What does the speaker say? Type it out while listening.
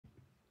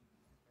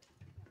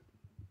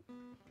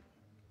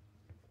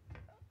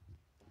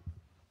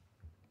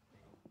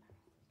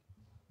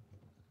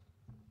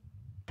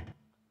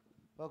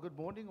Well, good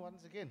morning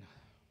once again.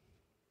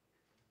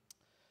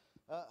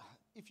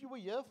 If you were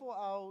here for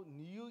our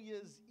New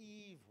Year's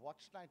Eve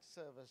watch night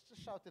service,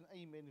 just shout an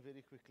amen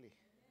very quickly.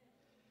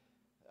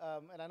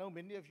 And I know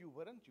many of you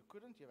weren't, you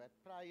couldn't, you had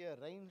prior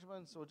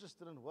arrangements or just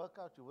didn't work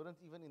out, you weren't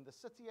even in the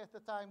city at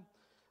the time.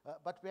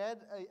 But we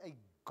had a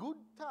good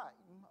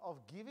time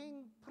of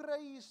giving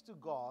praise to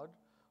God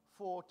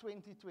for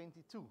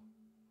 2022.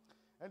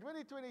 And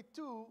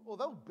 2022,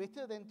 although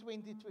better than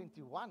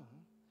 2021,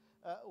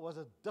 was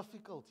a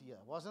difficult year,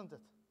 wasn't it?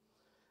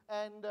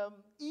 And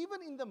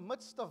even in the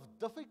midst of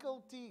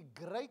difficulty,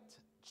 great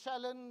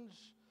challenge,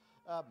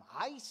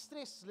 high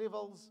stress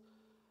levels,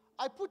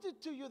 I put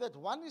it to you that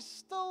one is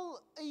still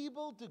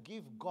able to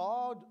give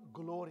God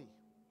glory.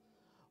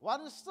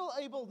 One is still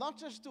able not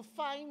just to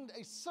find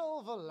a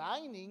silver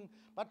lining,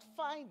 but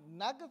find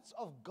nuggets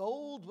of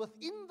gold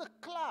within the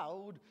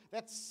cloud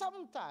that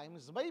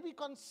sometimes, maybe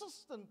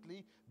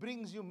consistently,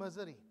 brings you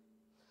misery.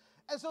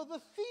 And so the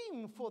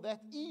theme for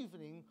that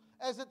evening,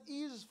 as it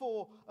is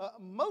for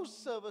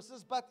most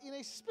services, but in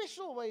a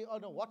special way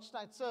on a watch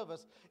night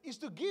service, is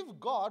to give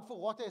God for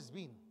what has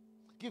been.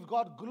 Give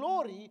God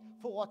glory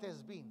for what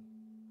has been.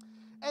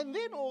 And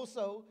then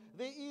also,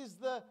 there is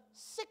the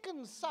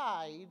second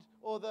side,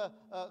 or the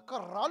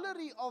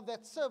corollary of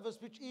that service,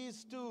 which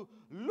is to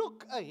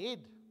look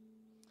ahead,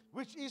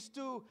 which is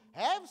to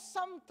have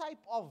some type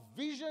of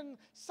vision,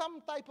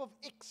 some type of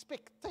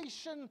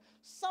expectation,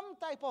 some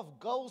type of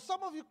goal.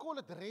 Some of you call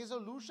it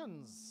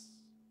resolutions.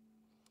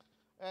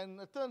 And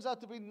it turns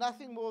out to be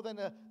nothing more than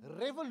a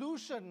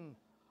revolution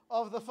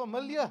of the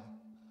familiar.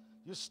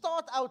 You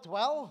start out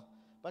well,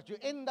 but you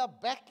end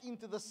up back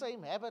into the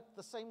same habit,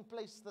 the same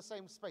place, the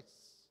same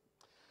space.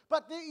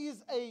 But there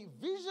is a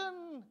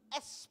vision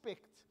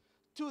aspect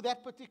to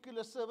that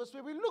particular service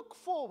where we look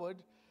forward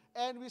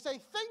and we say,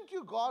 thank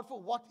you, God,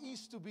 for what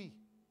is to be,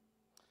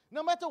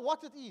 no matter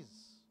what it is.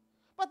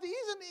 But there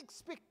is an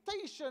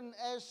expectation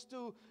as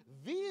to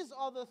these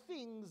are the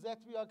things that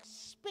we are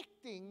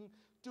expecting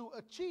to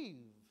achieve,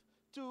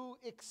 to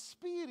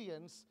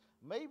experience,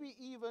 maybe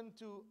even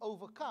to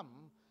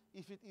overcome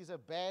if it is a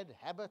bad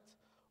habit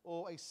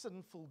or a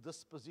sinful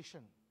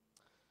disposition.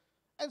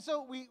 And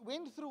so we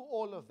went through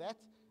all of that,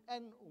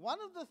 and one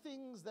of the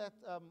things that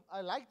I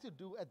like to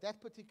do at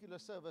that particular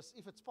service,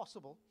 if it's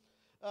possible,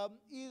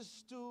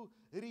 is to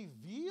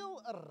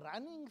reveal a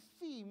running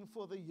theme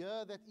for the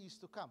year that is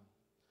to come.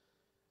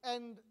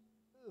 And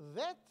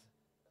that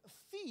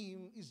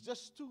theme is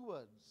just 2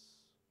 words.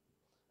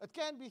 It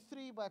can be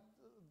 3, but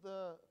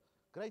the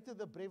greater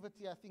the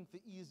brevity, I think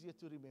the easier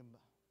to remember.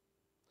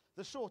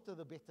 The shorter,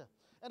 the better.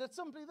 And it's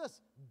simply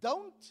this: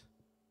 don't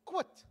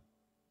quit.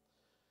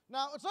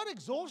 Now, it's not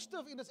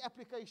exhaustive in its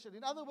application.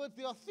 In other words,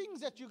 there are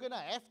things that you're going to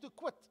have to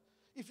quit.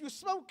 If you're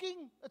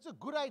smoking, it's a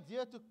good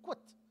idea to quit.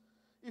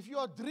 If you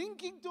are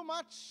drinking too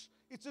much,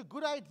 it's a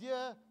good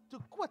idea to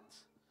quit.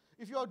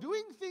 If you are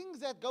doing things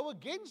that go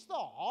against the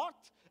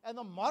heart and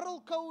the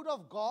moral code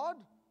of God,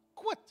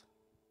 quit.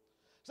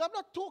 So I'm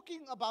not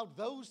talking about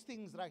those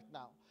things right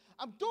now.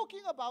 I'm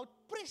talking about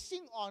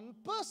pressing on,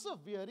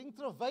 persevering,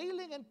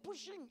 travailing, and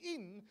pushing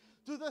in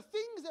to the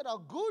things that are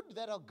good,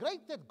 that are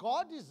great, that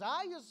God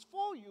desires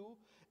for you,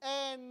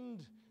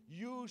 and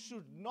you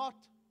should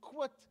not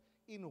quit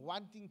in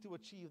wanting to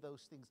achieve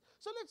those things.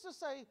 So let's just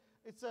say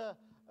it's a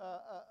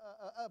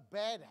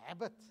bad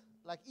habit,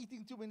 like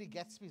eating too many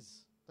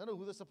Gatsby's. Don't know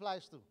who this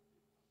applies to.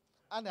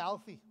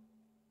 Unhealthy.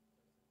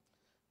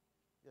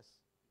 Yes.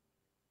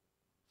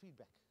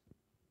 Feedback.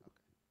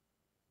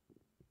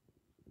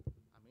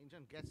 I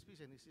mentioned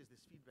Gatsby's and he says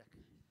there's feedback.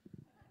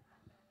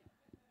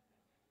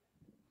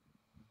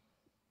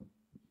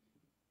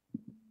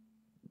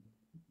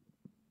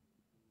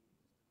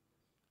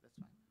 That's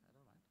fine. I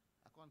don't mind.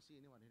 I can't see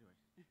anyone anyway.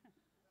 Great stuff.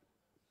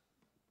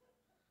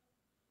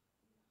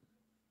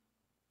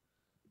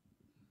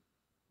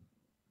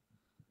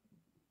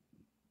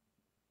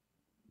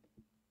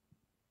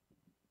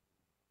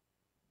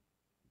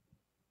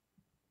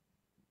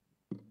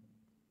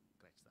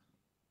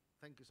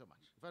 Thank you so much.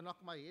 If I knock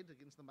my head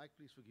against the mic,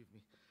 please forgive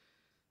me.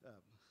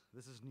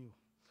 This is new.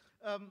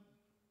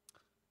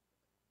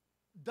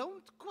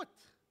 Don't quit.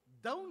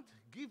 Don't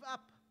give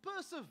up.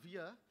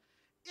 Persevere.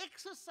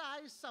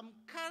 Exercise some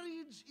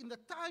courage in the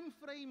time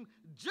frame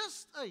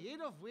just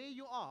ahead of where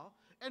you are,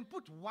 and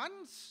put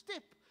one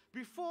step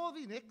before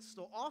the next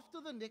or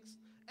after the next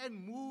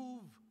and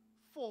move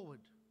forward.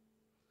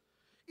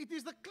 It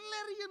is the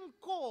clarion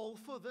call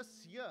for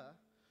this year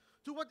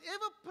to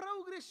whatever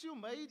progress you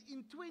made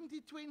in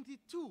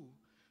 2022,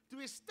 to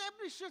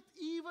establish it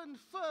even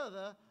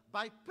further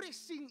by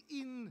pressing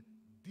in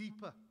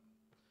deeper.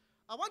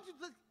 I want you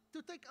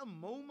to take a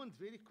moment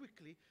very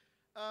quickly,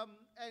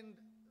 and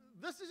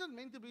this isn't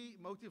meant to be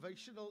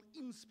motivational,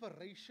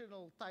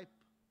 inspirational type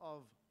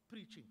of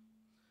preaching.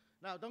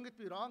 Now, don't get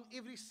me wrong,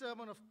 every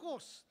sermon, of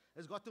course,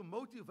 has got to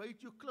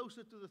motivate you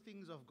closer to the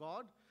things of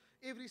God.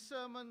 Every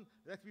sermon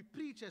that we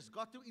preach has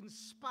got to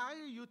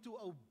inspire you to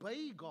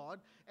obey God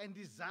and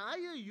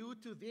desire you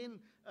to then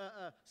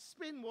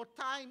spend more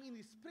time in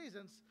His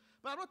presence.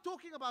 But I'm not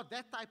talking about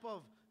that type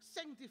of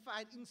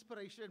sanctified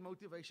inspiration and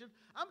motivation.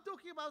 I'm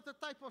talking about the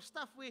type of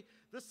stuff where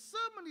the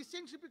sermon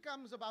essentially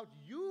becomes about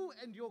you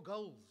and your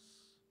goals.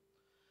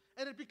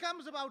 And it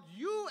becomes about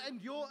you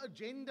and your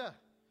agenda.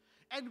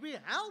 And we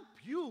help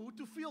you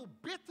to feel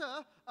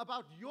better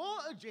about your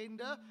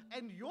agenda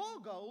and your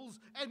goals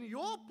and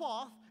your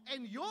path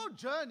and your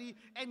journey.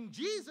 And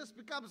Jesus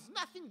becomes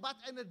nothing but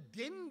an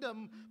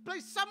addendum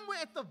placed somewhere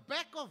at the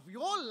back of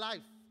your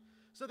life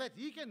so that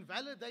he can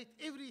validate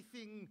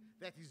everything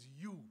that is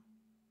you.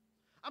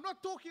 I'm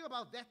not talking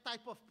about that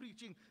type of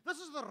preaching. This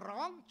is the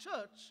wrong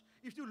church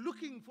if you're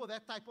looking for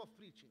that type of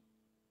preaching.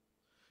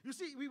 You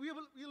see, we're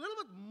a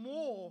little bit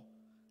more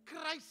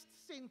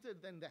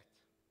Christ-centered than that.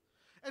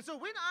 And so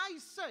when I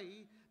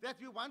say that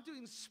we want to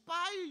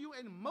inspire you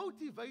and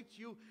motivate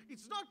you,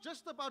 it's not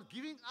just about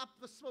giving up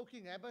the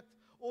smoking habit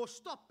or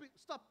stop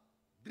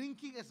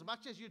drinking as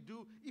much as you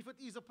do if it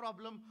is a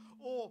problem,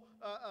 or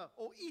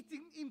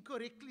eating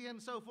incorrectly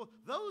and so forth.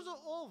 Those are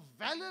all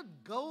valid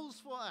goals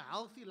for a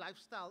healthy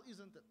lifestyle,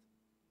 isn't it?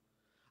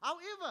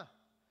 However,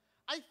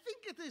 I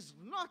think it is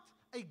not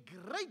a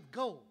great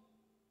goal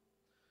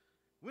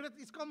when it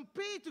is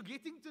compared to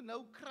getting to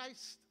know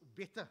Christ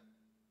better.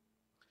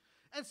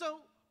 And so,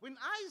 when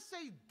I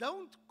say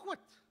don't quit,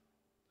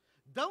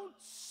 don't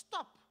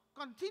stop,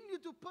 continue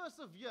to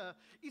persevere,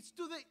 it's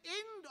to the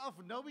end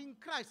of knowing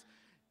Christ.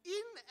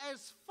 In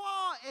as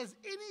far as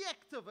any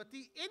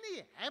activity,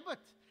 any habit,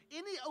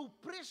 any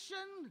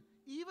oppression,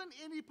 even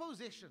any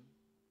possession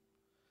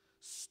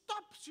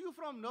stops you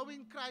from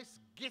knowing Christ,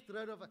 get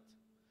rid of it.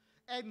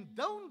 And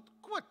don't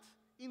quit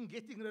in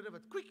getting rid of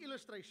it. Quick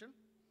illustration.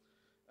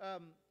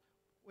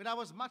 When I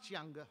was much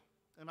younger,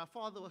 and my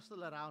father was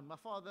still around, my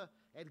father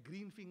had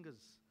green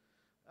fingers.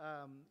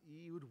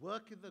 He would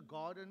work in the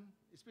garden,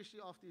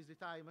 especially after his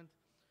retirement.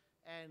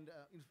 And,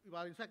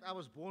 in fact, I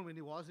was born when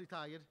he was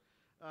retired.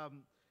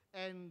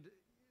 And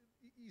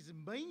his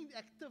main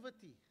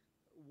activity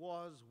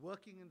was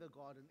working in the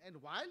garden. And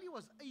while he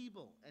was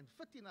able and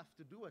fit enough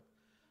to do it,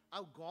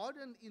 our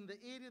garden in the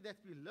area that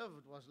we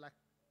lived was like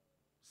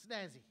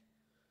snazzy.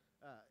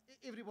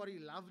 Everybody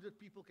loved it.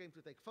 People came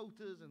to take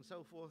photos and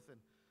so forth. And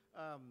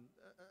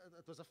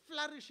it was a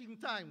flourishing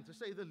time, to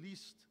say the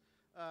least,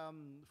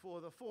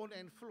 for the fauna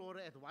and flora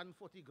at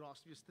 140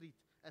 Grasview Street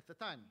at the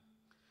time.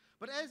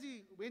 But as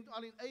he went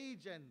on in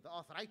age and the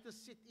arthritis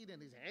set in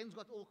and his hands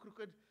got all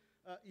crooked,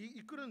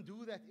 he couldn't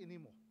do that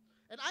anymore.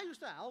 And I used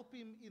to help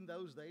him in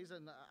those days,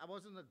 and I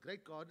wasn't a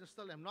great gardener,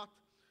 still am not.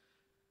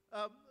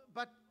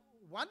 But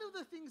one of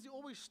the things he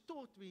always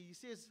taught me, he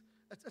says,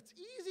 it's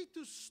easy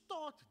to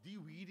start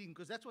de-weeding,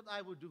 because that's what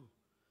I would do.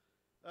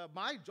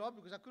 My job,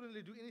 because I couldn't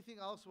really do anything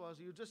else, was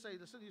you just say,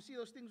 listen, you see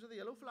those things with the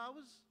yellow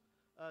flowers?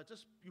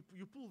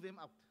 You pull them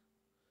out.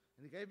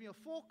 And he gave me a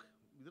fork.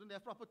 We didn't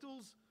have proper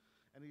tools.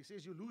 And he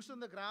says, you loosen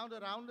the ground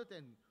around it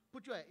and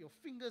put your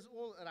fingers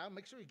all around.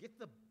 Make sure you get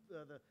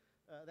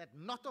that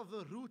knot of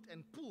the root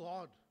and pull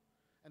hard.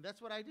 And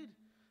that's what I did.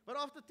 But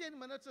after 10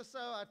 minutes or so,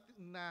 I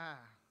nah,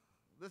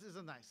 this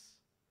isn't nice.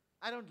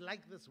 I don't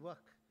like this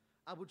work.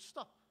 I would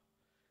stop.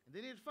 And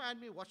then he'd find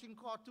me watching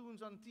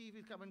cartoons on TV.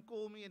 He'd come and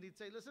call me and he'd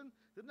say, listen,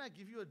 didn't I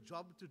give you a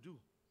job to do?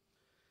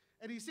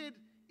 And he said,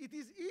 it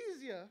is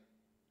easier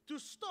to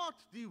start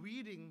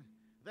de-weeding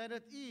than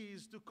it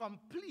is to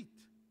complete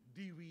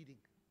de-weeding.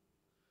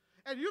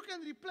 And you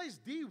can replace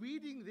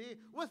de-weeding there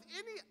with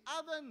any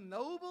other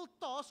noble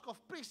task of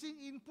pressing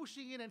in,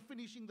 pushing in, and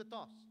finishing the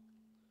task.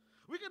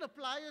 We can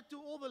apply it to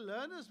all the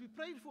learners we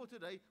prayed for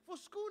today for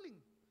schooling.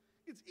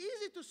 It's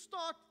easy to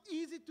start,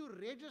 easy to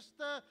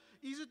register,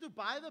 easy to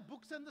buy the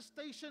books and the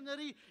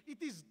stationery.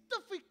 It is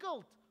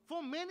difficult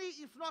for many,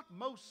 if not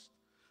most,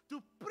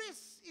 to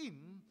press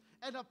in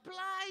and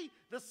apply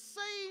the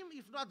same,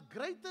 if not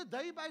greater,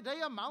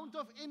 day-by-day amount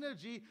of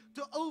energy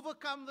to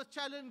overcome the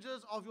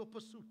challenges of your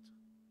pursuit,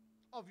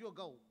 of your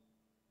goal.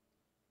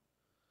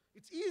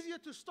 It's easier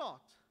to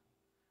start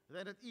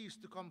than it is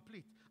to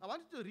complete. I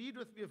wanted to read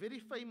with me a very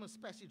famous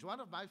passage, one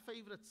of my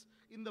favorites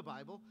in the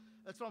Bible.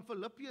 It's from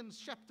Philippians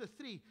chapter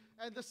 3.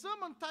 And the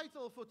sermon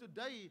title for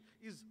today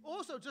is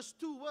also just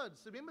 2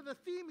 words. Remember, the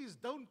theme is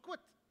don't quit.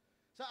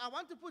 So I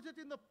want to put it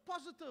in the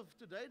positive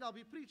today, and I'll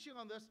be preaching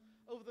on this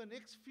over the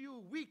next few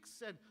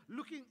weeks and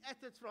looking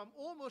at it from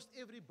almost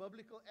every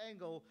biblical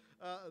angle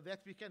that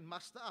we can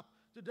muster up.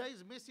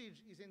 Today's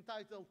message is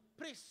entitled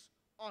Press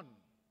On.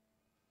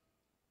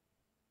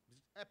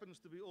 It happens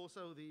to be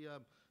also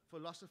the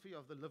philosophy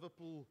of the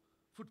Liverpool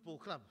Football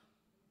Club.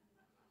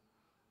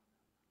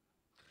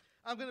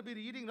 I'm going to be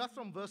reading not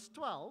from verse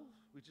 12,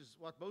 which is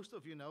what most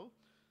of you know.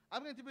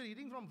 I'm going to be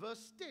reading from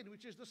verse 10,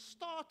 which is the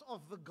start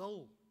of the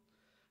goal.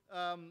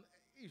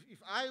 If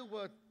I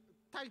were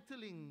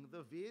titling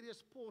the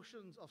various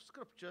portions of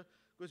Scripture,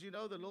 because you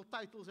know the little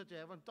titles that you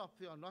have on top,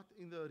 they are not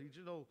in the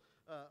original,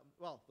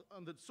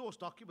 on the source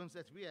documents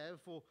that we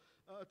have for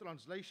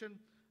translation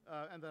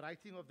and the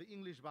writing of the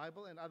English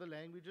Bible and other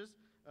languages.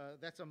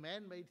 That's a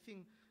man-made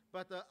thing.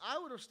 But I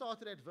would have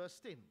started at verse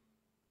 10.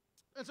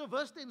 And so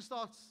verse 10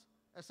 starts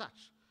as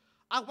such.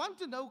 I want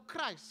to know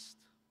Christ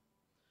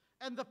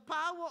and the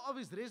power of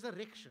his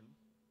resurrection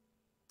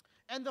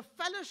and the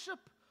fellowship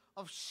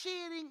of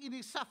sharing in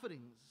his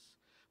sufferings,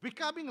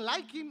 becoming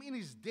like him in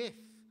his death,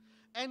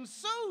 and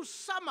so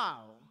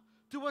somehow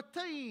to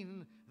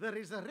attain the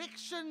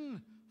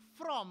resurrection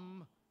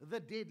from the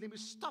dead. Let me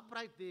stop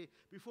right there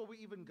before we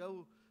even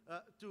go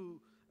to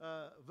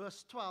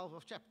verse 12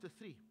 of chapter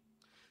 3.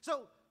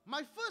 So,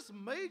 my first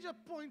major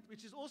point,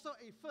 which is also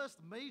a first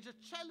major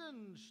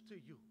challenge to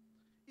you,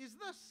 is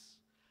this: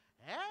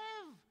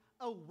 have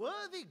a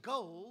worthy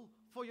goal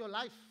for your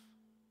life.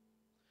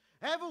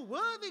 Have a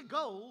worthy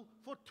goal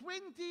for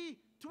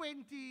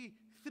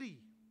 2023.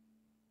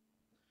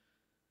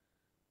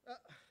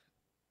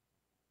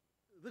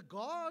 The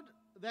God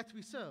that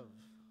we serve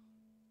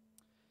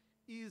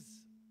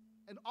is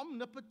an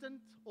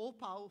omnipotent,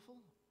 all-powerful,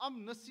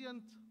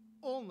 omniscient,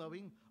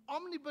 all-knowing,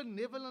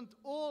 omnibenevolent,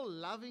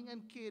 all-loving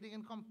and caring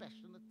and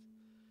compassionate,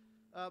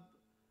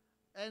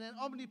 and an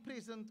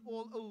omnipresent,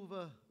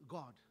 all-over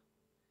God.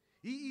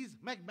 He is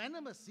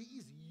magnanimous. He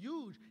is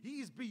huge. He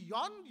is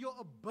beyond your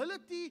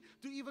ability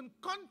to even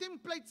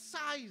contemplate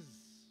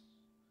size.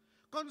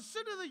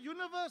 Consider the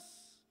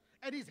universe,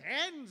 and his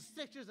hand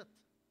stretches it.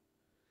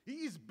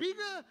 He is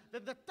bigger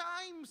than the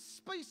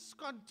time-space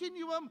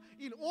continuum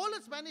in all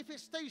its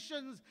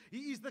manifestations.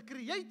 He is the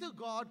creator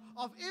God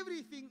of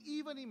everything,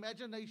 even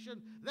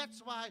imagination.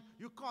 That's why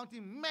you can't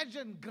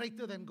imagine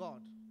greater than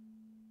God.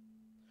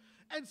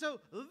 And so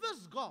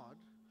this God,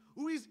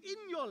 who is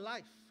in your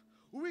life,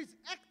 who is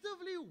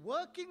actively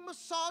working,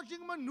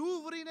 massaging,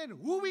 maneuvering, and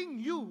wooing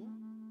you,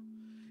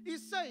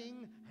 is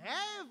saying,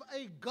 have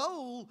a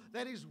goal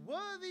that is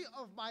worthy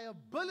of my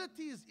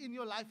abilities in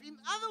your life. In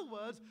other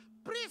words,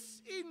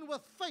 press in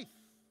with faith.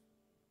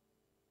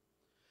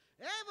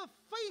 Have a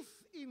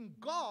faith in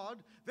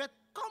God that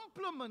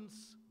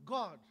complements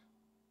God.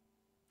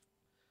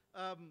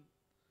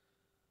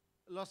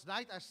 Last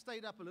night I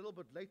stayed up a little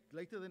bit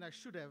later than I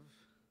should have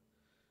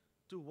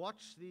to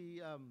watch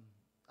the...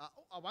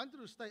 I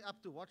wanted to stay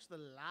up to watch the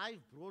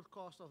live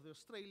broadcast of the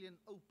Australian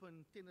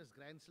Open Tennis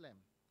Grand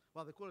Slam.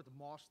 Well, they call it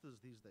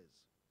Masters these days.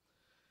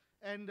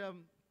 And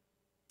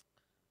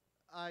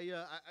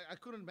I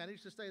couldn't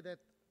manage to stay that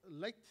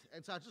late,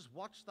 and so I just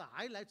watched the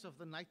highlights of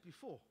the night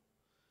before.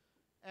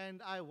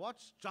 And I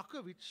watched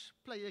Djokovic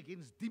play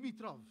against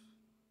Dimitrov.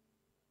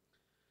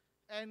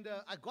 And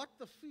I got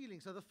the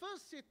feeling, so the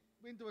first set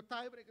went to a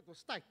tiebreak, it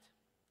was tight.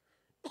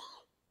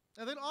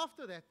 And then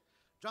after that,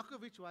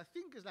 Djokovic, who I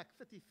think is like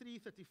 33,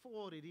 34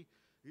 already,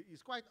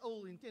 he's quite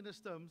old in tennis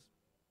terms,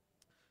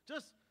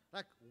 just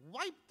like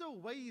wiped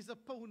away his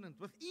opponent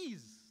with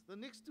ease. The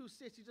next two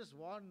sets he just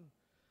won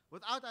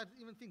without, I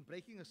even think,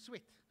 breaking a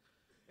sweat.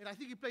 And I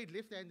think he played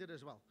left-handed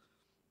as well.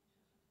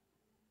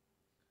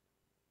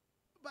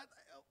 But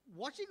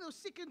watching those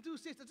second two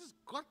sets, I just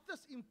got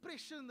this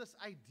impression, this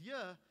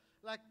idea,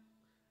 like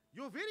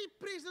your very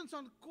presence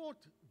on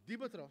court,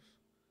 Dimitrov,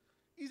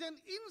 is an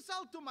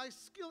insult to my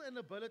skill and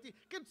ability.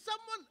 Can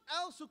someone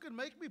else who can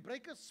make me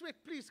break a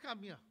sweat please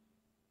come here?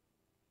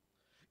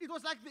 It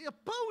was like the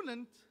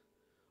opponent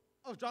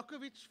of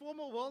Djokovic,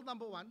 former world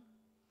number one,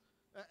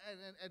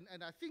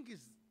 and I think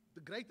is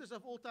the greatest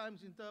of all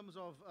times in terms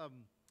of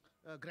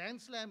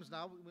Grand Slams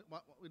now,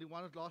 when he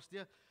won it last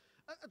year.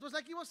 It was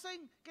like he was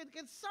saying,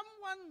 can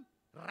someone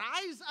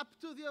rise up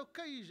to the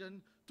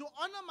occasion to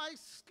honor my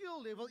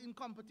skill level in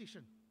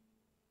competition?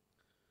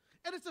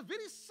 And it's a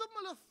very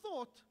similar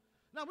thought.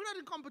 Now, we're not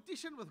in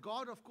competition with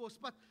God, of course,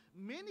 but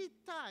many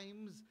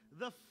times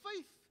the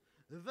faith,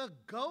 the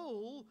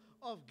goal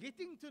of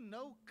getting to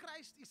know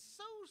Christ is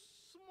so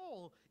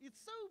small,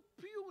 it's so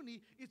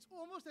puny, it's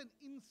almost an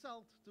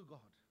insult to God.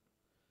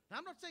 Now,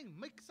 I'm not saying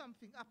make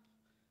something up.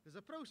 There's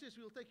a process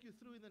we'll take you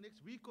through in the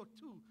next week or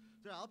two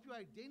to help you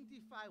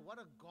identify what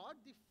a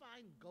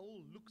God-defined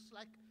goal looks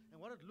like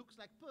and what it looks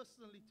like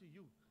personally to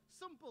you.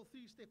 Simple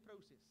three-step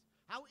process.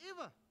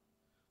 However,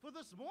 for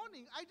this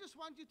morning, I just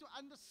want you to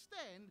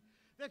understand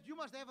that you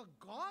must have a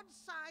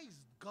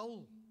God-sized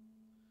goal.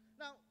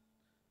 Now,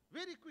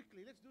 very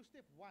quickly, let's do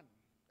step one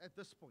at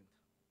this point.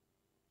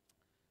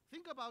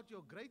 Think about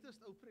your greatest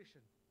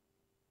oppression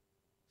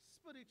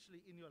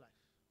spiritually in your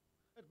life.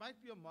 It might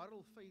be a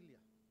moral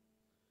failure.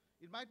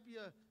 It might be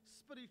a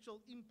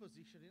spiritual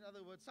imposition. In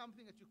other words,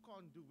 something that you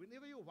can't do.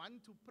 Whenever you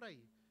want to pray,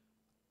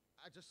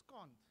 I just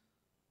can't.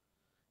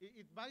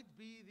 It might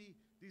be the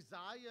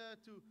desire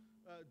to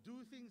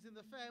do things in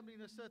the family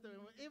in a certain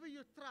way. Whenever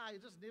you try,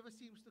 it just never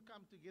seems to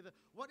come together.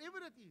 Whatever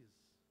it is,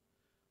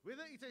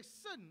 whether it's a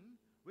sin,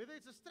 whether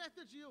it's a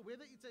strategy, or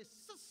whether it's a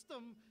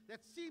system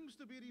that seems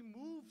to be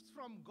removed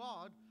from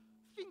God,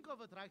 think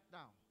of it right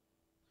now.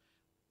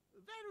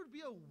 That would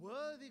be a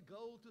worthy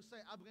goal to say,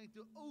 I'm going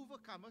to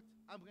overcome it,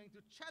 I'm going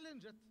to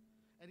challenge it,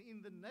 and in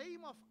the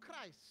name of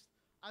Christ,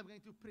 I'm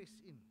going to press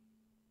in.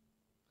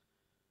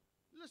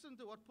 Listen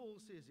to what Paul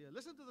says here.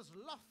 Listen to this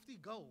lofty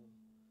goal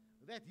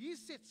that he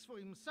sets for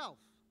himself.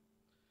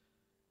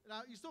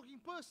 Now, he's talking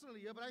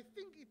personally here, but I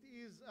think it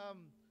is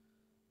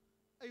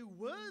a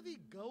worthy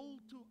goal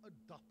to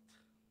adopt.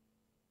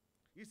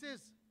 He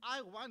says,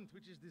 I want,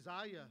 which is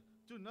desire,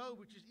 to know,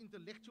 which is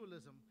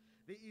intellectualism.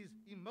 There is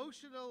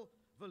emotional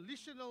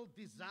volitional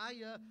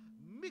desire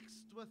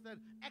mixed with an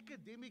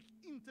academic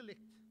intellect.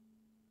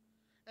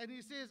 And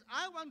he says,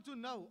 I want to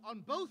know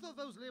on both of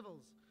those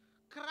levels,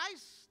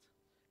 Christ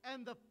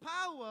and the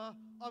power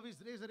of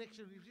his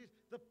resurrection.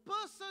 The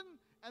person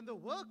and the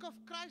work of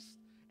Christ,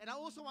 and I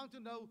also want to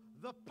know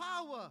the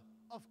power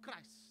of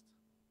Christ.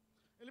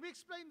 And let me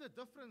explain the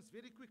difference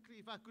very quickly,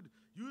 if I could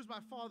use my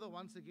father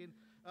once again.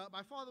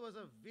 My father was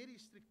a very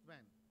strict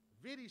man,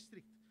 very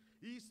strict.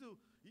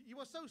 He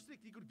was so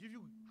strict, he could give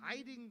you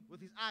hiding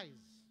with his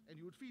eyes, and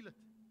you would feel it.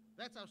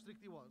 That's how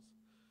strict he was.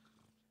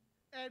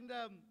 And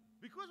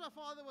because my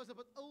father was a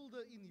bit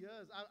older in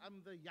years,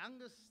 I'm the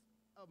youngest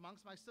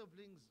amongst my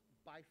siblings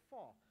by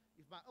far.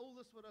 If my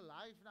oldest were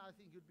alive now, I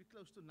think he'd be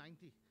close to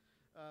 90.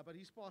 But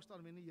he's passed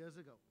on many years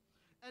ago.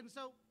 And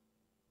so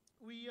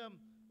we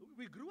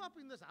grew up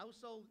in this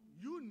household.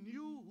 You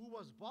knew who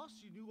was boss,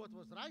 you knew what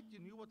was right, you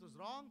knew what was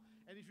wrong,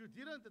 and if you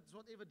didn't, it's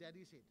whatever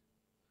daddy said.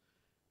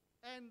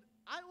 And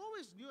I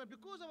always knew, and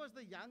because I was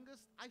the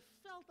youngest, I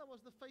felt I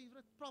was the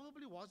favorite.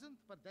 Probably wasn't,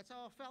 but that's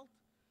how I felt.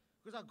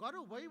 Because I got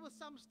away with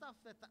some stuff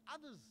that the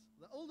others,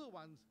 the older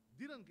ones,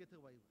 didn't get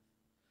away with.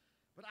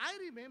 But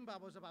I remember I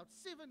was about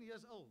 7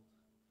 years old.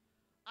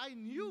 I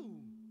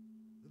knew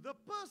the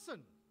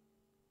person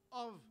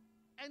of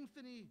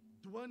Anthony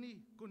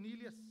Dwayne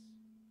Cornelius,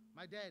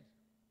 my dad.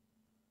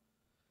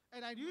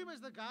 And I knew him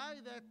as the guy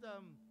that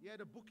he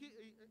had a bookie,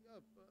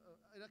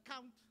 an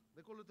account,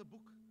 they call it a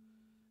book,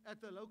 at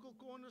the local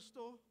corner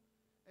store.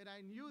 And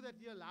I knew that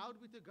he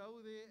allowed me to go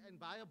there and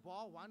buy a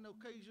bar one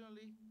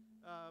occasionally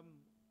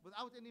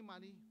without any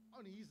money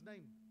on his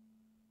name.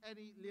 And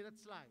he let it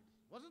slide.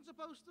 Wasn't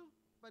supposed to,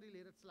 but he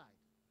let it slide.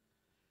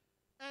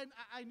 And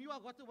I knew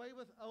I got away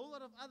with a whole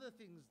lot of other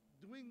things,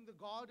 doing the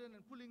garden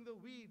and pulling the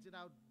weeds, and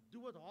I would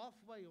do it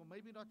halfway, or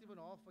maybe not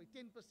even halfway,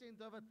 10%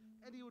 of it,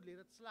 and he would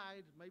let it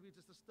slide, maybe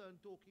just a stern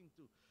talking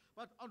to.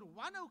 But on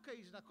one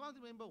occasion, I can't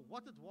remember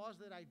what it was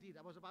that I did.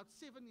 I was about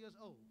 7 years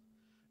old.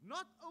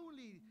 Not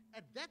only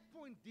at that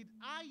point did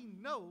I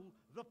know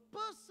the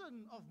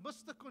person of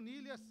Mr.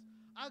 Cornelius,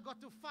 I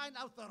got to find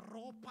out the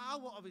raw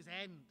power of his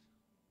hand.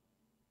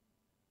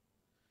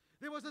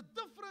 There was a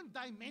different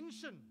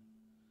dimension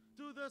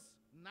to this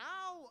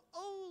now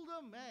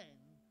older man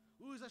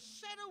who is a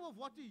shadow of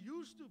what he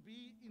used to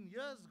be in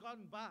years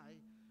gone by,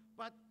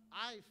 but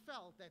I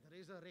felt that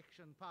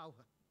resurrection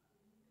power.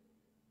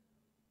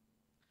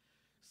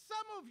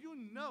 Some of you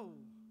know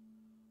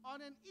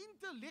on an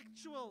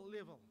intellectual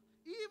level,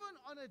 even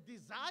on a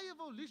desire,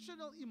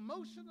 volitional,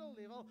 emotional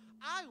level,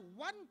 I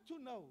want to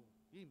know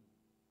him.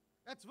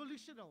 That's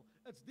volitional.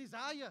 It's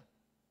desire,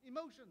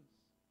 emotions.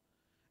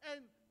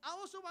 And I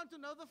also want to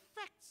know the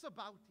facts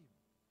about him.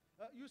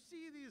 You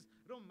see these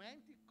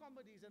romantic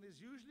comedies, and there's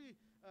usually,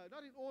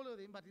 not in all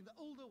of them, but in the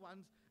older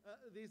ones,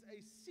 there's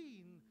a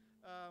scene,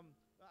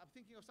 I'm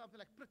thinking of something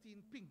like Pretty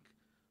in Pink,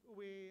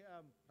 where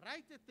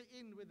right at the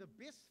end, where the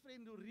best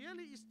friend who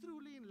really is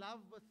truly in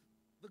love with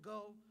the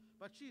girl,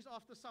 but she's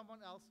after someone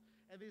else,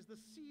 and there's the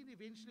scene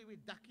eventually where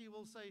Ducky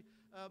will say,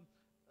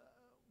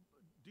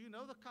 do you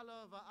know the color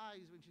of her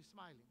eyes when she's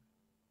smiling?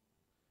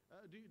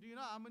 Do you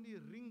know how many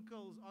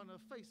wrinkles on her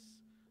face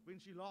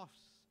when she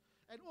laughs?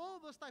 And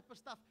all this type of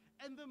stuff.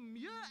 And the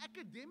mere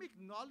academic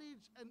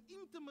knowledge and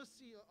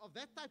intimacy of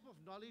that type of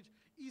knowledge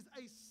is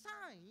a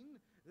sign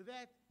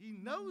that he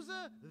knows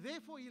her,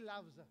 therefore he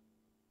loves her.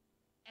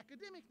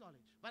 Academic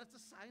knowledge, but it's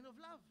a sign of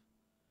love.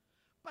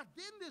 But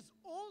then there's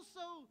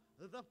also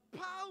the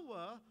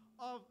power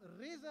of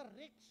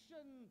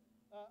resurrection,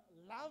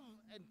 love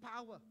and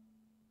power.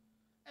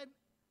 And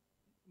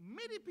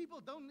many people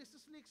don't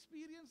necessarily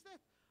experience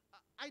that.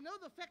 I know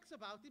the facts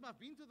about him. I've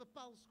been to the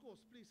Pulse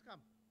course. Please come.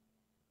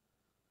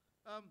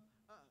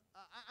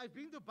 I've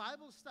been to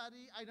Bible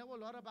study. I know a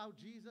lot about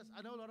Jesus.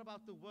 I know a lot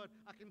about the Word.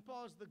 I can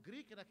parse the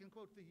Greek and I can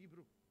quote the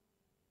Hebrew.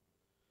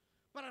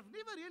 But I've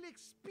never really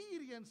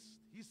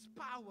experienced his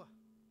power.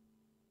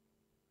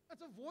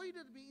 It's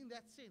avoided me in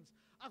that sense.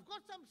 I've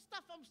got some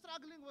stuff I'm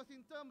struggling with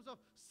in terms of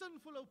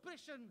sinful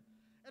oppression,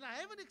 and I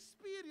haven't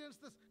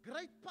experienced this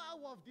great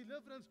power of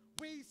deliverance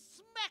where he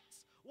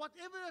smacks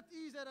whatever it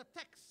is that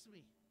attacks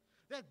me,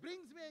 that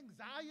brings me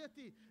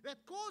anxiety,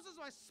 that causes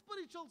my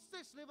spiritual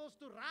stress levels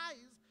to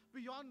rise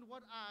beyond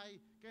what I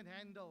can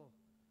handle.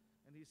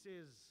 And he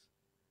says,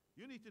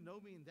 you need to know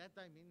me in that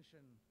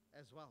dimension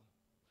as well.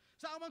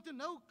 So I want to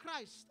know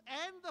Christ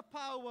and the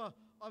power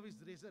of his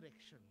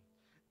resurrection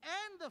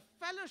and the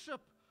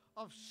fellowship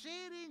of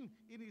sharing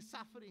in his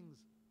sufferings.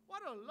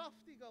 What a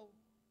lofty goal.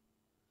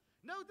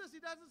 Notice he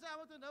doesn't say, I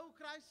want to know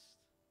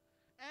Christ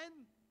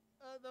and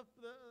the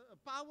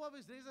power of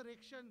his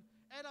resurrection,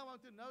 and I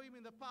want to know him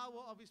in the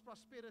power of his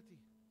prosperity.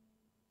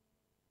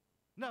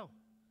 No.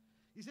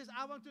 He says,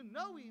 I want to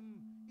know him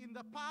in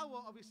the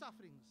power of his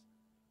sufferings.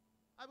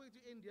 I'm going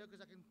to end here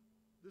because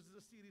this is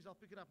a series, I'll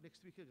pick it up next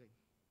week again.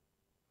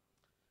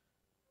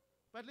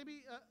 But let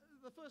me,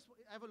 the first,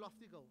 I have a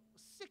lofty goal.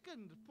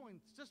 Second point,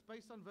 just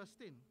based on verse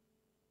 10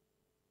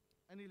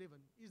 and 11,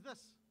 is this.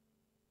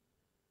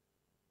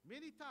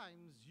 Many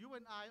times, you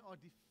and I are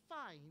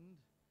defined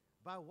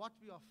by what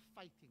we are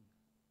fighting.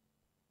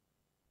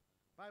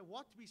 by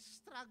what we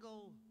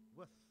struggle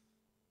with.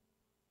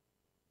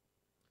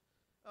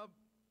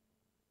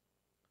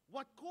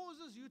 What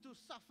causes you to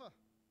suffer?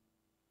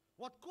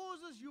 What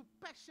causes you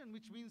passion,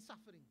 which means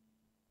suffering?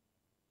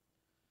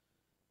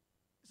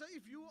 So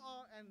if you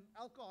are an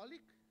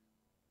alcoholic,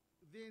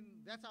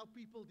 then that's how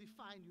people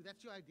define you.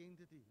 That's your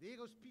identity. There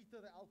goes Peter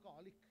the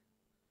alcoholic.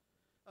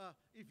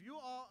 If you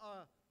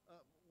are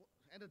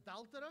an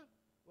adulterer,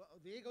 well,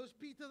 there goes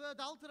Peter the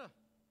adulterer.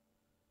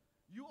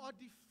 You are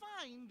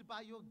defined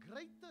by your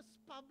greatest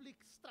public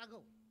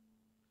struggle.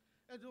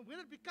 And when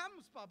it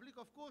becomes public,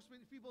 of course,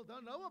 when people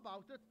don't know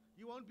about it,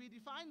 you won't be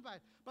defined by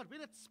it. But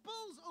when it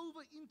spills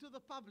over into the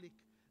public,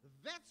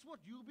 that's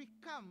what you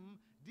become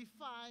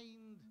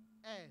defined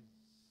as.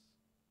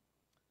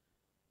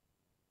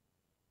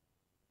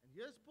 And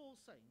here's Paul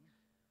saying,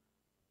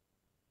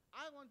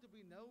 I want to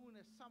be known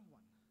as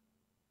someone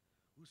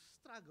who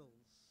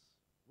struggles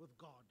with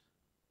God.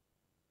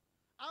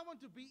 I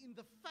want to be in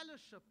the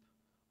fellowship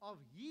of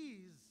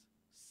his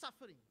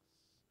sufferings.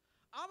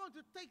 I want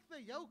to take the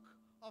yoke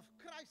of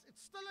Christ.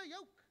 It's still a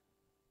yoke.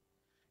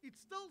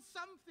 It's still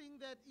something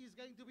that is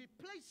going to be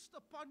placed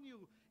upon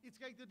you. It's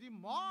going to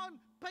demand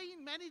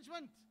pain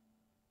management.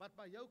 But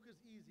my yoke is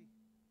easy.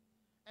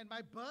 And my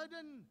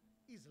burden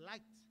is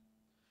light.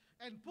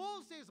 And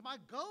Paul says,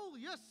 my goal,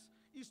 yes,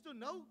 is to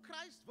know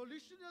Christ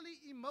volitionally,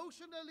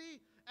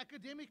 emotionally,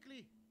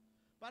 academically.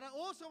 But I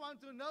also want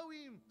to know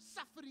him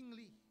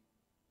sufferingly,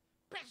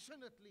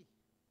 passionately.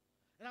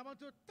 And I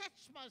want to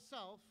attach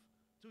myself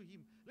to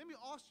him. Let me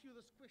ask you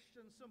this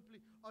question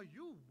simply. Are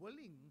you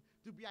willing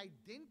to be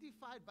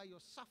identified by your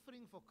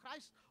suffering for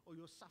Christ or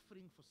your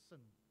suffering for sin?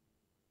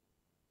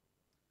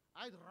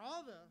 I'd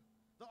rather,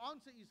 the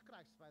answer is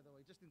Christ, by the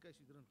way, just in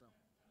case you didn't know.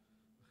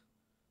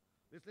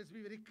 Let's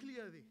be very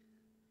clear there.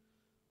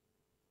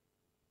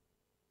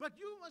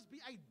 But you must be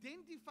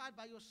identified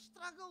by your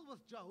struggle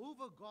with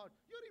Jehovah God.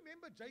 You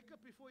remember Jacob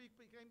before he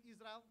became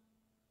Israel?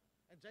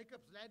 And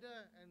Jacob's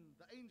ladder and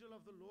the angel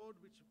of the Lord,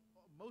 which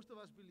most of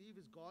us believe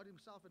is God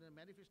himself and a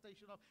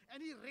manifestation of.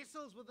 And he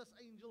wrestles with this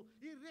angel.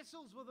 He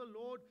wrestles with the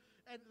Lord.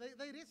 And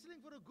they're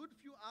wrestling for a good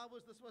few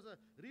hours. This was a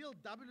real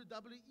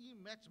WWE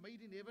match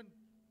made in heaven.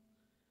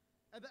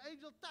 And the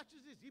angel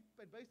touches his hip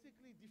and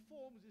basically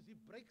deforms his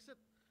hip, breaks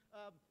it.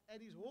 And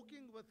he's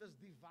walking with this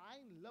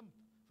divine limp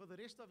for the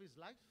rest of his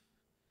life.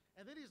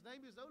 And then his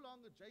name is no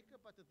longer Jacob,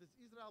 but it is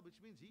Israel, which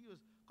means he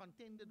was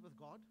contended with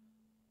God.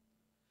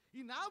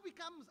 He now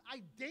becomes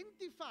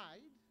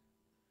identified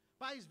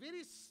by his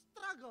very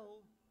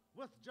struggle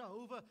with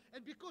Jehovah.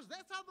 And because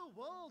that's how the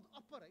world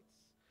operates,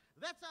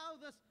 that's how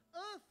this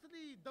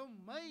earthly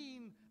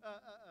domain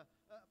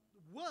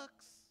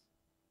works,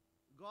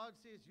 God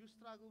says, you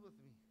struggle with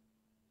me.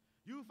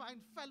 You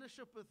find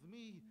fellowship with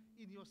me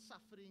in your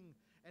suffering,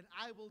 and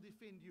I will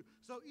defend you.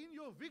 So in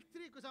your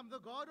victory, because I'm the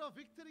God of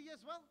victory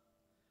as well,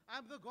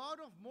 I'm the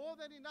God of more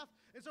than enough.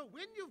 And so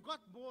when you've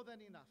got more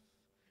than enough,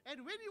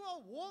 and when you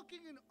are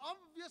walking in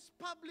obvious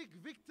public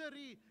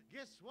victory,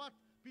 guess what?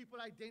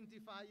 People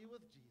identify you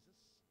with Jesus.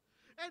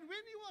 And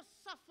when you are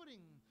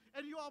suffering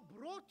and you are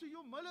brought to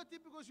humility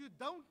because you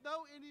don't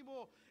know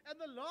anymore, and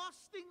the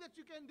last thing that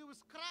you can do is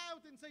cry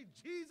out and say,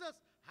 Jesus,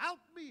 help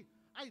me.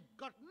 I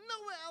got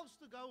nowhere else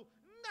to go,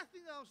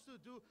 nothing else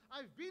to do.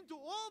 I've been to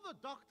all the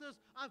doctors,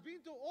 I've been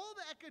to all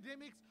the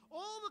academics,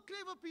 all the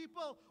clever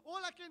people.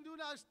 All I can do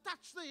now is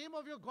touch the hem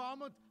of your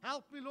garment.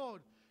 Help me, Lord.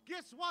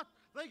 Guess what?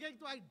 They're going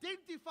to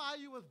identify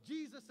you with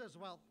Jesus as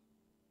well.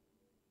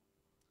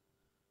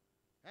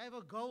 Have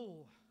a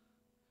goal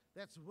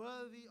that's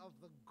worthy of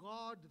the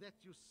God that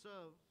you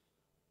serve.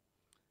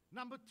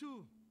 Number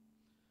two,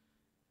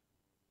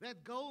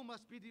 that goal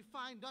must be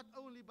defined not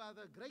only by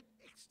the great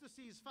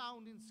ecstasies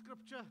found in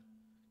Scripture,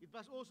 it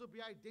must also be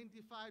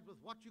identified with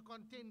what you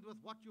contend with,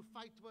 what you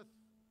fight with,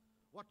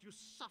 what you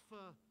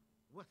suffer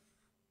with.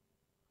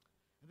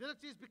 And then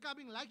it says,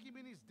 becoming like him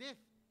in his death.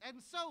 And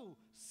so,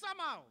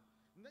 somehow,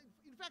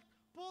 in fact,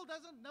 Paul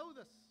doesn't know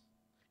this.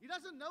 He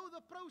doesn't know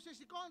the process.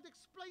 He can't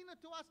explain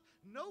it to us.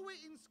 Nowhere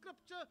in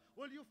Scripture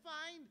will you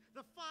find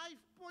the 5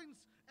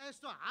 points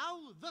as to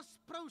how this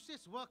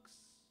process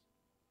works.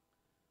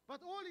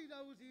 But all he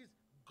knows is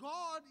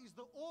God is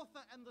the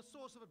author and the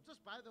source of it.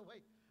 Just by the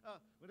way,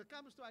 when it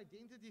comes to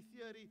identity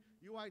theory,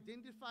 you are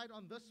identified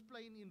on this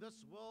plane in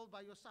this world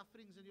by your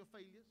sufferings and your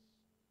failures.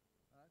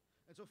 Right?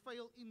 And so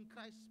fail in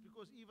Christ,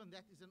 because even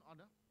that is an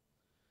honor.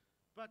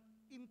 But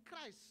in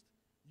Christ,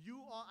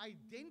 you are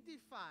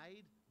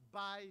identified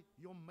by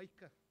your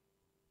maker,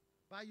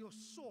 by your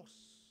source.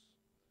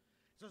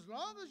 So as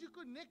long as you're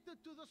connected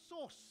to the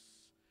source,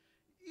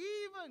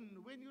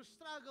 even when you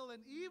struggle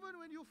and even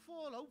when you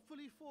fall,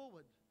 hopefully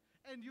forward,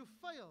 and you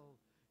fail,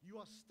 you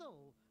are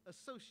still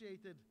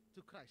associated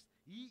to Christ.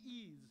 He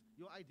is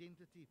your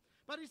identity.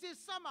 But he says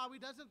somehow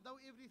he doesn't know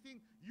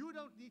everything. You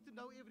don't need to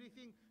know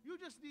everything. You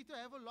just need to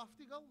have a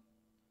lofty goal.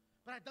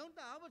 But I don't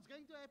know how it's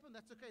going to happen.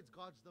 That's okay. It's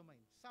God's domain.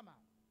 Somehow.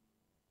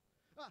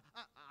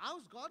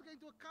 How's God going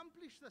to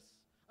accomplish this?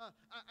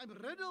 I'm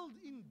riddled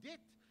in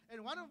debt.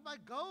 And one of my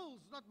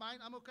goals, not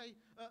mine, I'm okay.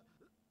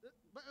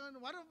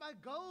 One of my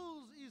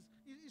goals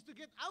is to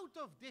get out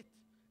of debt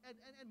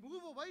and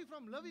move away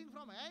from living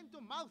from hand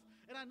to mouth.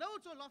 And I know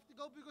it's a lofty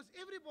goal because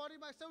everybody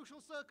in my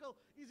social circle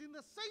is in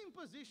the same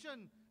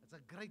position. It's a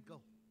great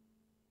goal.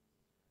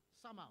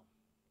 Somehow.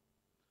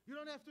 You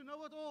don't have to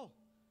know it all.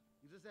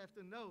 You just have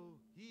to know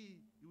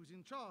He who is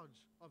in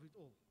charge of it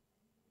all.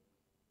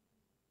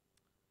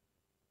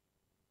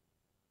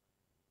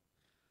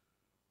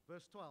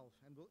 Verse 12,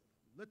 and we'll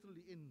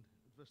literally end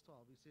at verse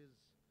 12. He says,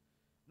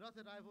 not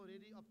that I've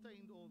already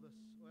obtained all this,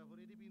 or I've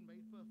already been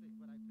made perfect,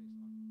 but I press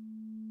on.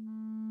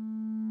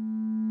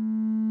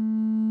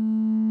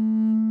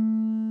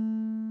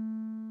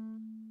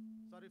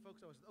 Sorry,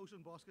 folks, I was at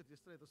Ocean Basket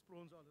yesterday. The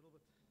prawns are a little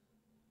bit.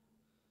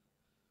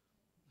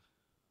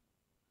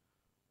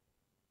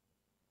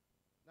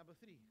 Number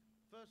 3,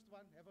 first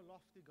one, have a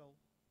lofty goal.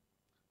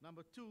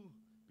 Number 2,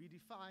 be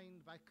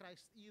defined by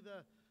Christ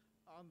either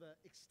on the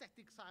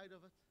ecstatic side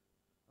of it,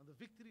 on the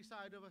victory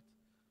side of it,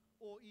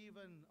 or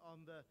even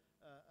on the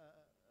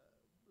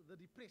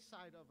depressed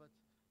side of it,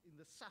 in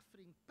the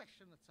suffering,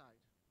 passionate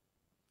side.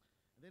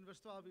 And then verse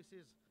 12, he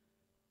says,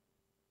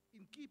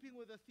 in keeping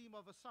with the theme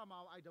of a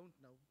somehow, I don't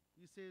know.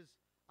 He says,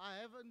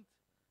 I haven't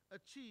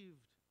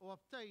achieved or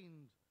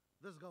obtained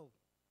this goal.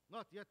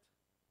 Not yet.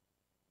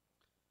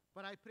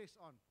 But I press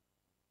on.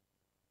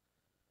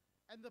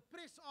 And the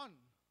press on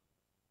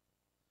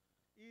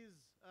is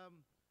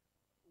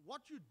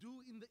what you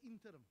do in the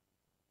interim.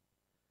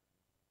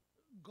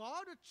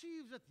 God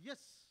achieves it,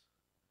 yes,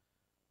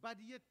 but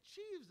He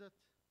achieves it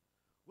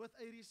with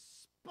a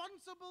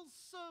responsible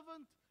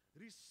servant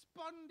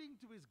responding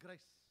to His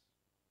grace.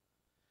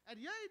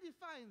 And here He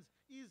defines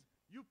is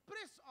you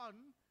press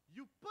on,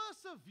 you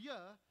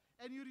persevere,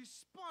 and you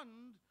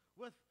respond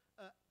with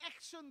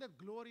action that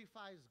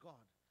glorifies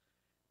God.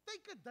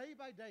 Take it day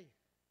by day.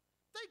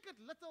 Take it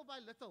little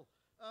by little.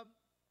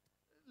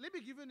 Let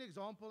me give you an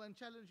example and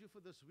challenge you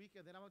for this week,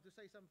 and then I want to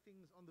say some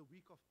things on the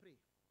week of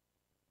prayer.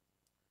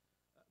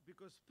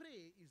 Because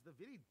prayer is the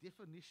very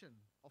definition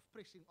of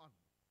pressing on.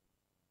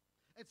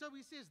 And so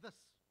he says this.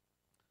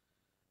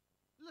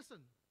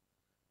 Listen,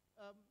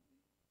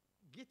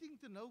 getting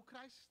to know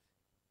Christ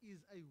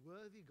is a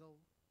worthy goal,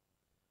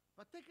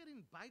 but take it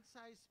in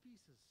bite-sized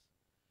pieces.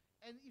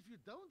 And if you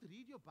don't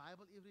read your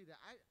Bible every day,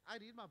 I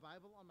read my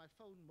Bible on my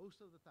phone most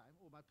of the time,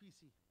 or my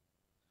PC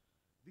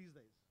these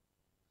days.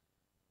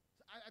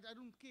 So I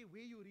don't care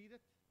where you read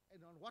it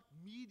and on what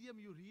medium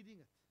you're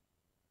reading it.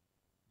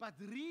 But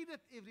read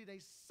it every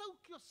day.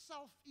 Soak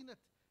yourself in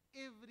it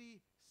every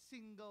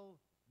single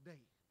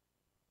day.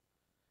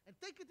 And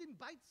take it in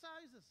bite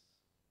sizes.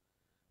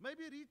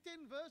 Maybe read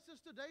 10 verses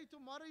today.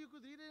 Tomorrow you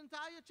could read an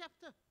entire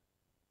chapter.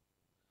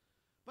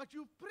 But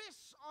you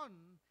press on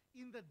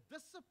in the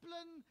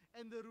discipline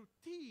and the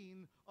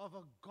routine of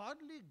a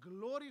godly,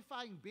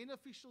 glorifying,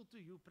 beneficial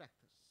to you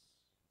practice.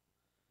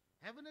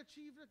 Haven't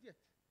achieved it yet.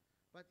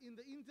 But in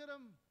the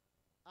interim,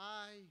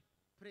 I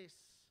press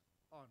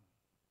on.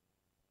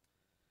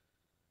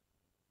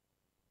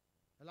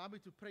 Allow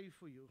me to pray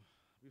for you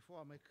before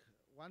I make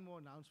one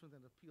more announcement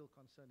and appeal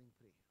concerning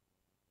prayer.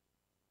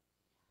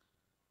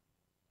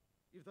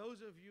 If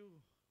those of you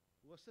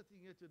who are sitting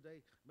here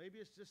today,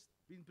 maybe it's just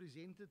been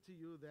presented to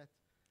you that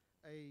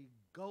a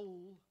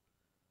goal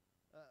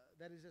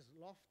that is as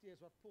lofty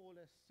as what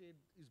Paul has said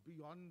is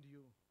beyond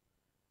you.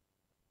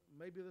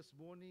 Maybe this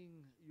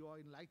morning you are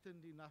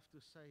enlightened enough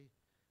to say,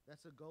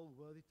 that's a goal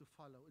worthy to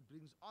follow. It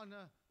brings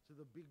honor to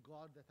the big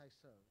God that I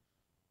serve.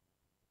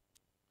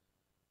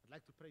 I'd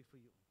like to pray for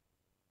you.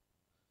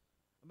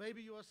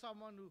 Maybe you are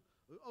someone who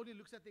only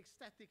looks at the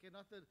ecstatic and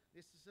not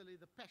necessarily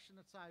the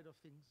passionate side of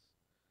things.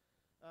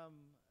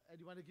 And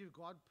you want to give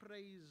God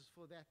praise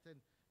for that.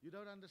 And you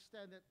don't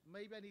understand that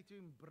maybe I need to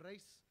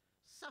embrace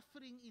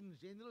suffering in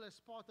general as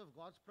part of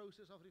God's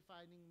process of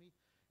refining me.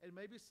 And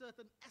maybe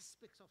certain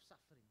aspects of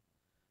suffering.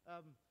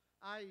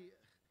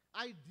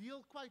 I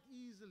deal quite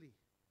easily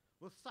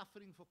with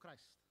suffering for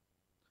Christ.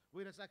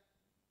 Where it's like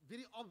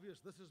very obvious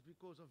this is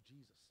because of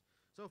Jesus.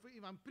 So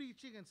if I'm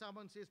preaching and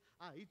someone says,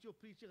 I hate your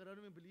preaching, I don't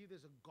even believe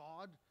there's a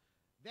God,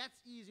 that's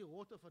easy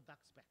water for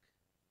ducks back.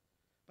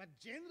 But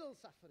general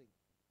suffering,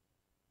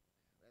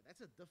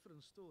 that's a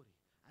different story.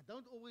 I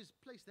don't always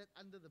place that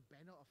under the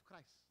banner of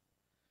Christ.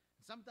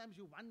 And sometimes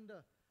you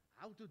wonder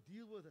how to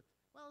deal with it.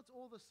 Well, it's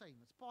all the same.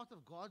 It's part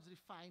of God's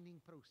refining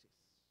process.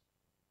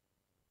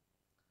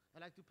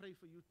 I'd like to pray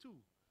for you too.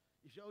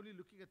 If you're only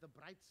looking at the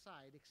bright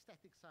side,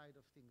 ecstatic side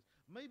of things,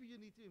 maybe you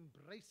need to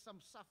embrace some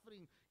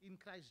suffering in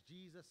Christ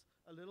Jesus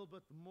a little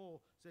bit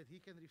more so that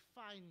He can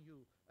refine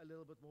you a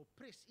little bit more.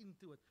 Press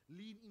into it,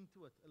 lean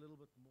into it a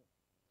little bit more.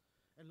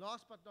 And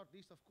last but not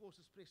least, of course,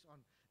 is press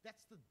on.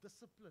 That's the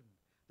discipline.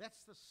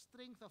 That's the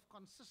strength of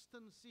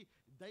consistency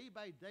day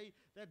by day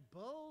that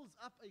builds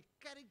up a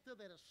character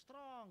that is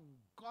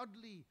strong,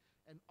 godly,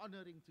 and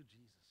honoring to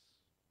Jesus.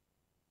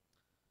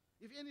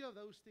 If any of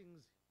those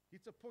things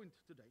hits a point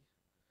today,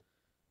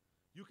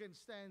 you can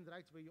stand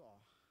right where you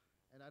are,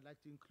 and I'd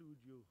like to include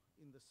you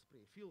in this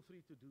prayer. Feel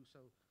free to do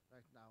so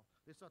right now.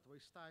 Let's not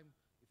waste time.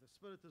 If the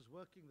Spirit is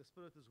working, the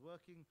Spirit is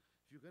working.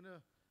 If you're going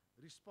to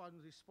Respond,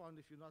 respond.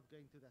 If you're not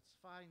going to, that's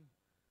fine.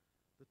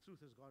 The truth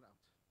has gone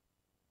out.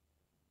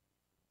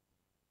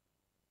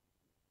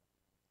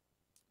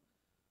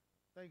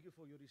 Thank you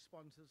for your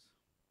responses.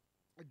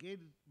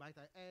 Again, might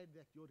I add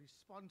that your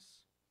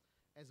response,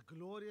 as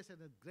glorious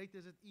and as great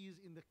as it is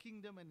in the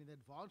kingdom and in the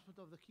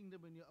advancement of the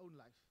kingdom in your own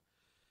life,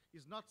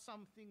 is not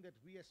something that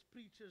we as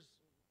preachers,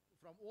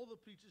 from all the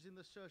preachers in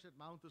the church at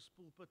Mounters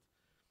Pulpit,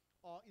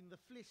 are in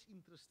the flesh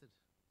interested.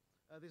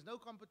 There's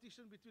no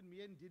competition between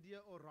me and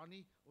Didier or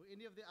Ronnie or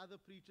any of the other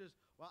preachers.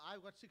 Well,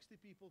 I've got 60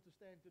 people to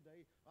stand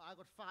today, or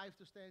I've got 5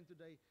 to stand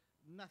today.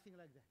 Nothing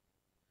like that.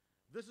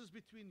 This is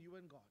between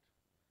you and God.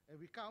 And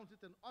we count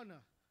it an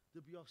honor to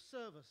be of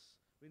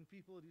service when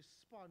people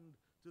respond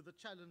to the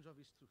challenge of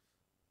His truth.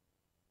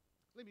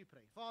 Let me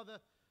pray. Father,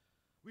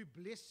 we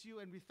bless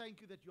you and we thank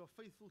you that you are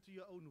faithful to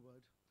your own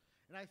word.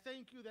 And I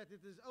thank you that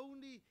it is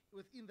only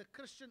within the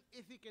Christian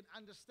ethic and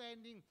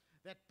understanding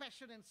that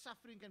passion and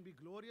suffering can be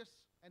glorious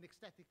and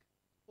ecstatic,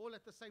 all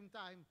at the same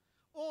time,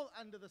 all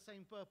under the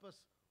same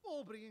purpose,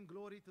 all bringing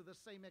glory to the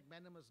same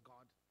magnanimous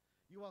God.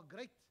 You are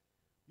great,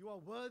 you are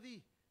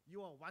worthy,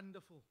 you are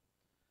wonderful.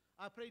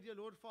 I pray, dear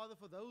Lord Father,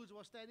 for those who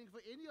are standing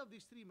for any of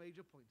these 3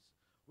 major points,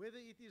 whether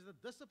it is the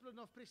discipline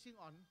of pressing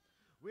on,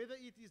 whether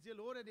it is, dear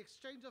Lord, an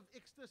exchange of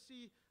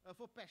ecstasy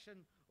for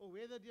passion, or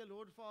whether, dear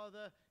Lord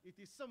Father, it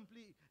is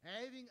simply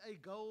having a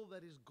goal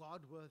that is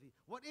God-worthy.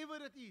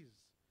 Whatever it is,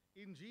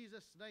 in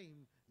Jesus'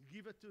 name,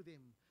 give it to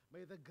them.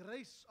 May the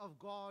grace of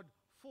God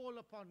fall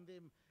upon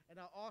them. And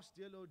I ask,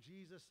 dear Lord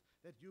Jesus,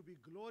 that you be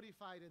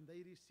glorified and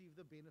they receive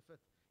the benefit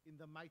in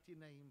the mighty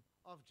name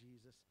of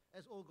Jesus.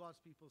 As all God's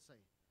people say,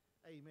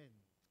 amen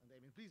and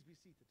amen. Please be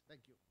seated.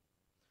 Thank you.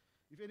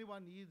 If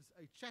anyone needs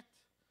a chat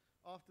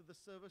after the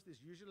service,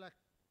 there's usually like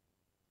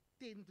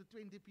 10 to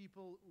 20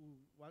 people who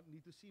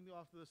need to see me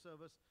after the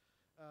service.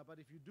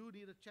 But if you do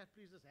need a chat,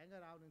 please just hang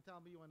around and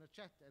tell me you want to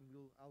chat, and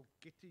I'll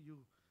get to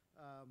you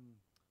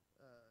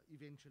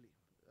eventually.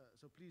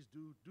 So please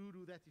do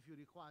that if you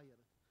require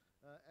it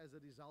as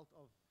a result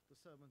of the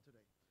sermon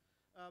today.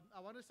 I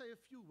want to say a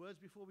few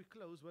words before we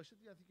close. Worship,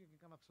 I think you can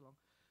come up so long.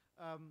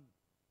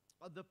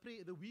 On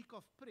the week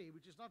of prayer,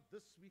 which is not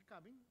this week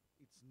coming,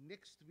 it's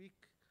next week,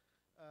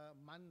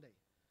 Monday.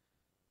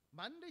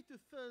 Monday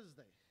to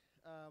Thursday,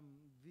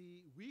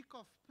 the week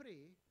of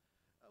prayer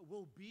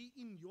will be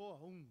in your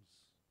homes.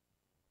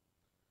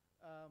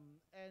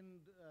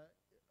 And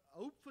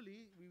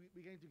hopefully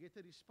we're going to get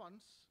a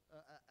response,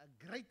 a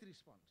great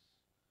response,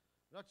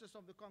 not just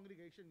from the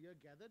congregation here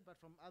gathered, but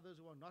from others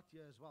who are not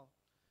here as well.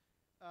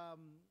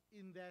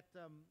 In that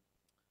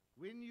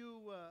when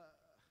you,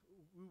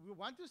 we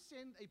want to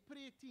send a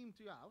prayer team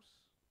to your house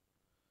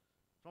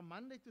from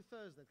Monday to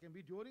Thursday. It can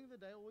be during the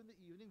day or in the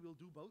evening. We'll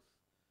do both.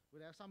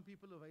 We'll have some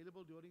people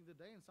available during the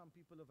day and some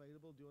people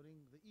available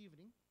during the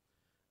evening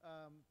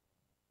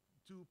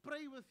to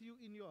pray with you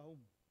in your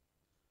home.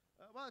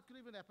 Well, it could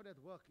even happen at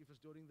work if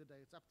it's during the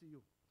day. It's up to you.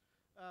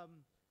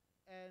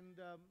 And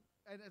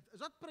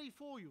it's not pray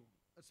for you.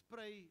 It's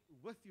pray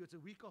with you. It's a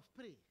week of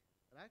prayer,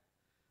 right?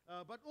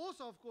 But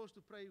also, of course,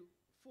 to pray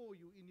for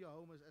you in your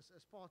home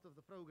as part of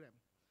the program.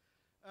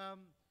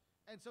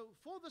 And so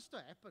for this to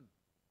happen,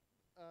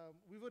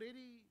 we've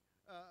already,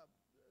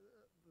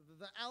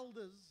 the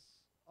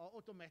elders are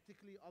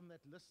automatically on that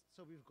list.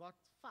 So we've got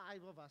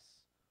 5 of us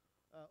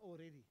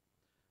already.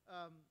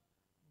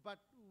 But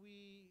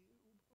we